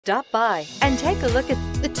Stop by and take a look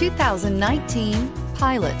at the 2019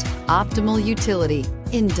 Pilot. Optimal utility,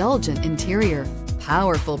 indulgent interior,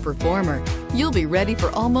 powerful performer. You'll be ready for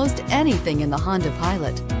almost anything in the Honda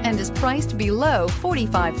Pilot and is priced below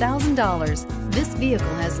 $45,000. This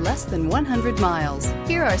vehicle has less than 100 miles.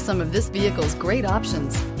 Here are some of this vehicle's great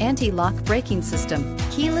options: anti-lock braking system,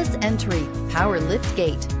 keyless entry, power lift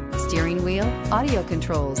gate, steering wheel audio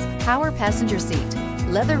controls, power passenger seat,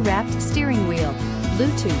 leather-wrapped steering wheel,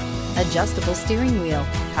 Bluetooth, adjustable steering wheel,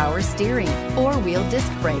 power steering, four-wheel disc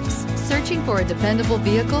brakes. Searching for a dependable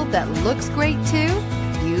vehicle that looks great too?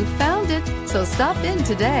 You found it, so stop in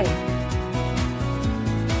today.